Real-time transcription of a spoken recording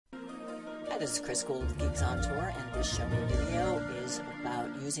This is Chris Gould of Geeks on Tour, and this show me video is about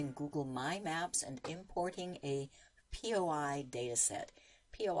using Google My Maps and importing a POI dataset.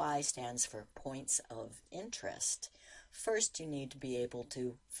 POI stands for Points of Interest. First, you need to be able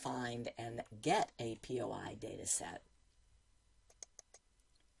to find and get a POI dataset.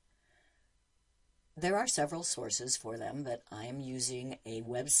 There are several sources for them, but I am using a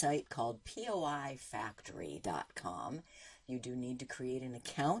website called poifactory.com. You do need to create an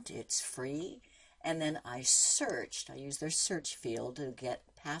account. It's free. And then I used their search field to get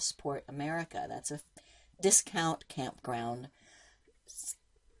Passport America. That's a discount campground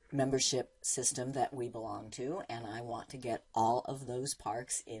membership system that we belong to, and I want to get all of those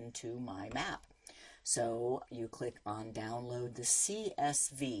parks into my map. So you click on download the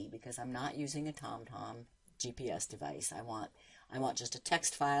CSV, because I'm not using a TomTom GPS device. I want just a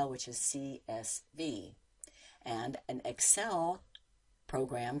text file, which is CSV. And an Excel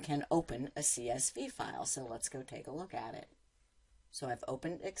program can open a CSV file. So let's go take a look at it. So I've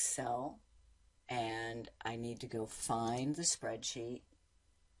opened Excel, and I need to go find the spreadsheet,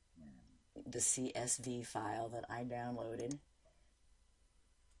 the CSV file that I downloaded.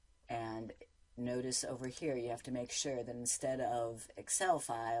 And notice over here you have to make sure that instead of Excel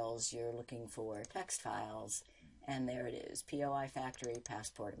files, you're looking for text files. And there it is, POI Factory,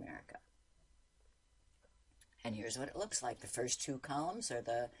 Passport America. And here's what it looks like. The first two columns are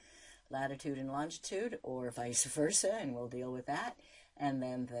the latitude and longitude, or vice versa, and we'll deal with that. And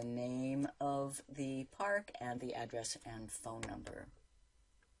then the name of the park and the address and phone number.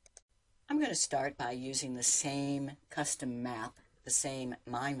 I'm going to start by using the same custom map, the same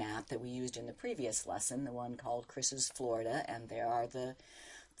My Map that we used in the previous lesson, the one called Chris's Florida, and there are the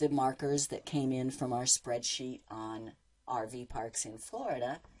markers that came in from our spreadsheet on RV parks in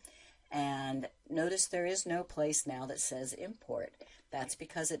Florida. And notice there is no place now that says import. That's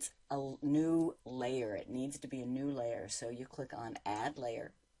because it's a new layer. It needs to be a new layer. So you click on Add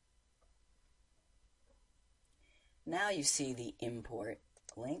Layer. Now you see the import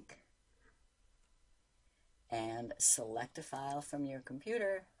link. And select a file from your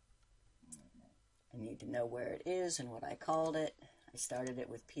computer. I need to know where it is and what I called it. I started it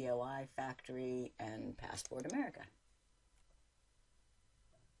with POI Factory and Passport America.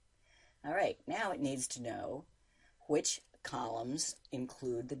 All right, now it needs to know which columns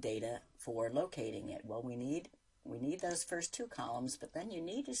include the data for locating it. Well, we need those first two columns, but then you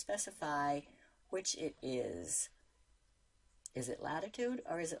need to specify which it is. Is it latitude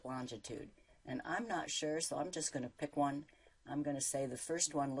or is it longitude? And I'm not sure, so I'm just going to pick one. I'm going to say the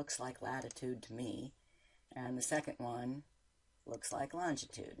first one looks like latitude to me, and the second one looks like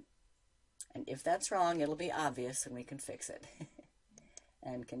longitude. And if that's wrong, it'll be obvious and we can fix it.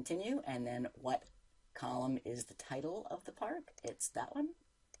 And continue, and then what column is the title of the park? It's that one.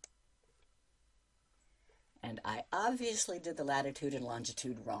 And I obviously did the latitude and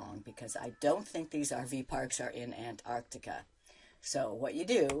longitude wrong, because I don't think these RV parks are in Antarctica. So what you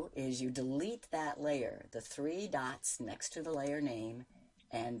do is you delete that layer, the three dots next to the layer name,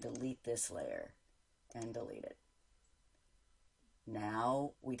 and delete this layer, and delete it.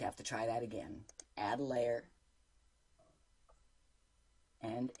 Now we'd have to try that again. Add a layer,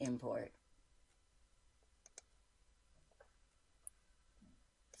 and import.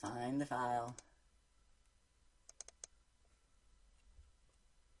 Find the file.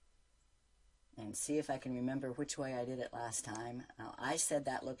 And see if I can remember which way I did it last time. Now, I said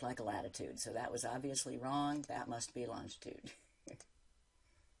that looked like a latitude, so that was obviously wrong. That must be longitude.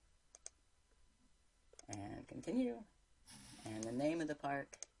 And continue. And the name of the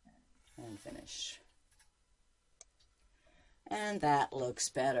park. And finish. And that looks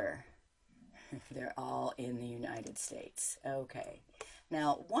better. They're all in the United States. Okay.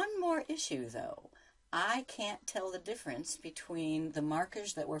 Now, one more issue, though. I can't tell the difference between the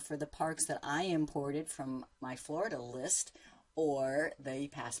markers that were for the parks that I imported from my Florida list or the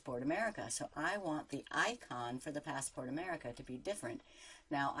Passport America. So I want the icon for the Passport America to be different.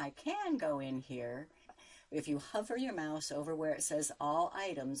 Now, I can go in here. If you hover your mouse over where it says All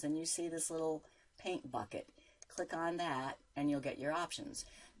Items, and you see this little paint bucket, click on that and you'll get your options.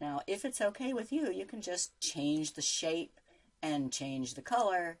 Now, if it's okay with you, you can just change the shape and change the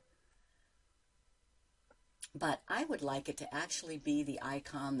color. But I would like it to actually be the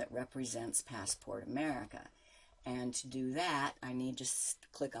icon that represents Passport America. And to do that, I need to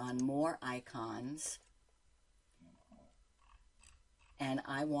click on More Icons. And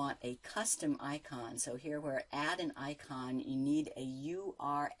I want a custom icon. So here where Add an Icon, you need a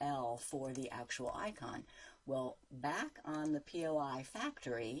URL for the actual icon. Well, back on the POI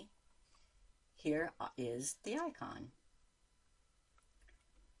Factory, here is the icon.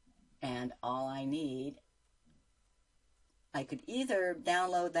 And all I need, I could either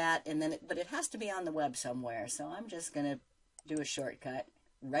download that and then, but it has to be on the web somewhere. So I'm just going to do a shortcut,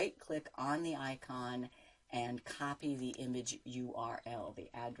 right click on the icon and copy the image URL, the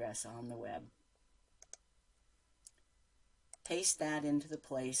address on the web. Paste that into the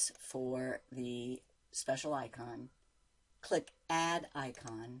place for the special icon. Click Add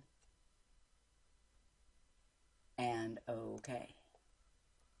Icon and OK.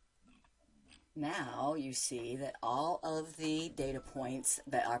 Now you see that all of the data points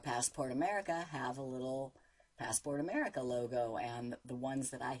that are Passport America have a little Passport America logo, and the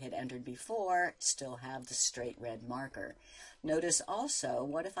ones that I had entered before still have the straight red marker. Notice also,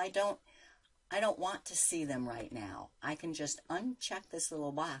 what if I don't want to see them right now? I can just uncheck this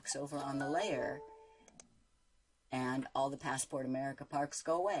little box over on the layer and all the Passport America parks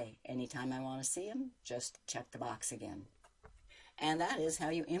go away. Anytime I want to see them, just check the box again. And that is how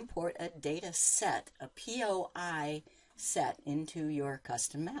you import a data set, a POI set, into your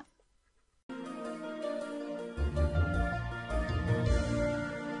custom map.